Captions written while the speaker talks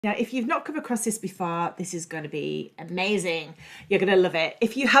Now, if you've not come across this before, this is going to be amazing. You're going to love it.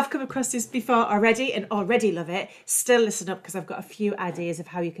 If you have come across this before already and already love it, still listen up because I've got a few ideas of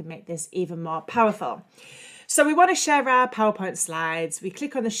how you can make this even more powerful. So we want to share our PowerPoint slides. We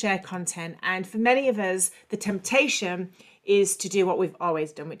click on the share content, and for many of us, the temptation is to do what we've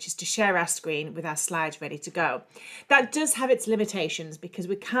always done, which is to share our screen with our slides ready to go. That does have its limitations because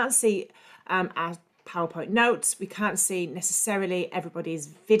we can't see our PowerPoint notes. We can't see necessarily everybody's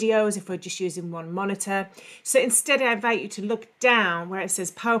videos if we're just using one monitor. So instead, I invite you to look down where it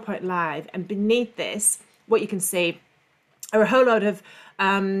says PowerPoint Live, and beneath this, what you can see are a whole load of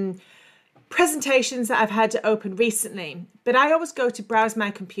presentations that I've had to open recently. But I always go to browse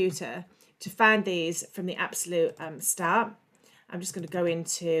my computer to find these from the absolute start. I'm just going to go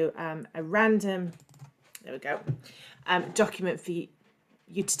into a random, there we go, document for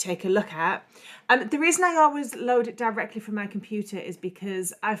you to take a look at. The reason I always load it directly from my computer is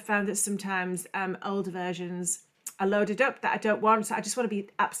because I've found that sometimes older versions are loaded up that I don't want, so I just want to be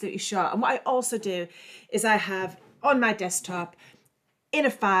absolutely sure. And what I also do is I have on my desktop in a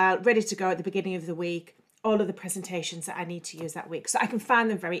file ready to go at the beginning of the week all of the presentations that I need to use that week, so I can find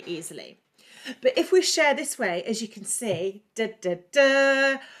them very easily. But if we share this way, as you can see,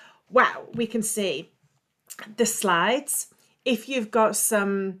 wow, we can see the slides. If you've got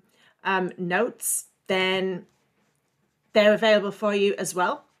some notes, then they're available for you as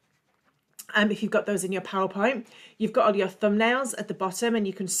well. If you've got those in your PowerPoint, you've got all your thumbnails at the bottom, and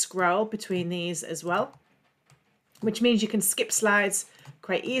you can scroll between these as well, which means you can skip slides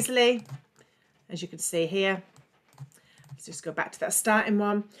quite easily, as you can see here. Let's just go back to that starting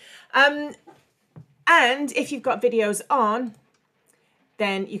one. And if you've got videos on,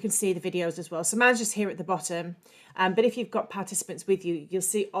 then you can see the videos as well. So mine's just here at the bottom. But if you've got participants with you, you'll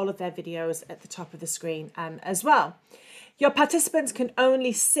see all of their videos at the top of the screen as well. Your participants can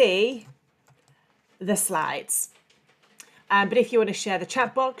only see the slides. But if you want to share the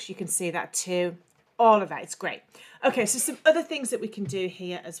chat box, you can see that too. All of that, it's great. Okay, so some other things that we can do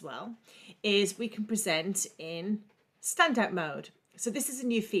here as well is we can present in standout mode. So this is a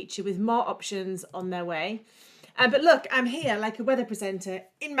new feature with more options on their way. But look, I'm here like a weather presenter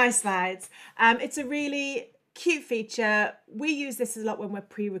in my slides. It's a really cute feature. We use this a lot when we're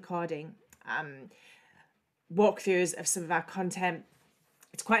pre-recording walkthroughs of some of our content.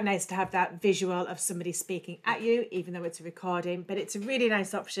 It's quite nice to have that visual of somebody speaking at you, even though it's a recording, but it's a really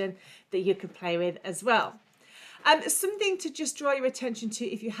nice option that you can play with as well. Something to just draw your attention to,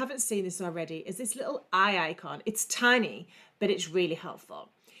 if you haven't seen this already, is this little eye icon. It's tiny, but it's really helpful.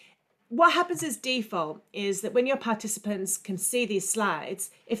 What happens as default is that when your participants can see these slides,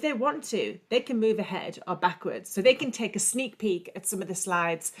 if they want to, they can move ahead or backwards. So they can take a sneak peek at some of the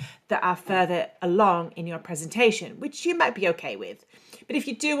slides that are further along in your presentation, which you might be okay with. But if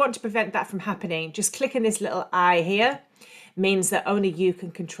you do want to prevent that from happening, just clicking this little eye here means that only you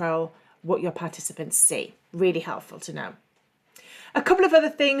can control what your participants see. Really helpful to know. A couple of other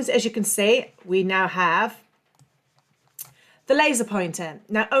things, as you can see, we now have the laser pointer.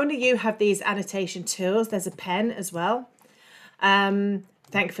 Now, only you have these annotation tools. There's a pen as well.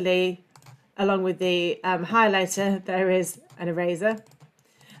 Thankfully, along with the highlighter, there is an eraser.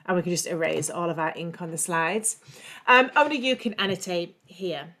 And we can just erase all of our ink on the slides. Only you can annotate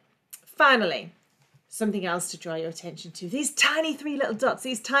here. Finally, something else to draw your attention to. These tiny 3 little dots,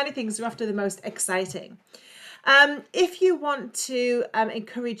 these tiny things are often the most exciting. If you want to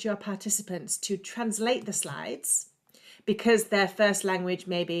encourage your participants to translate the slides, because their first language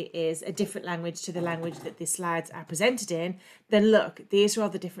maybe is a different language to the language that the slides are presented in, then look, these are all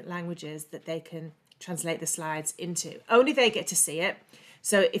the different languages that they can translate the slides into. Only they get to see it.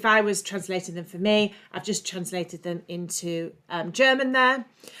 So if I was translating them for me, I've just translated them into German there.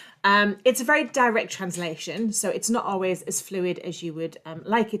 It's a very direct translation, so it's not always as fluid as you would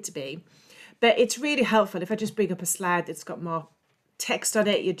like it to be. But it's really helpful. If I just bring up a slide that's got more text on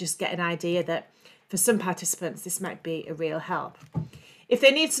it, you just get an idea that for some participants, this might be a real help. If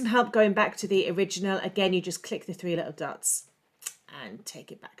they need some help going back to the original, again, you just click the 3 little dots and take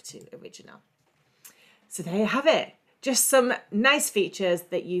it back to original. So there you have it. Just some nice features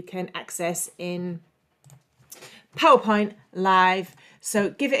that you can access in PowerPoint Live.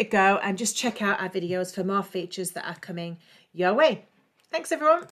 So give it a go and just check out our videos for more features that are coming your way. Thanks, everyone.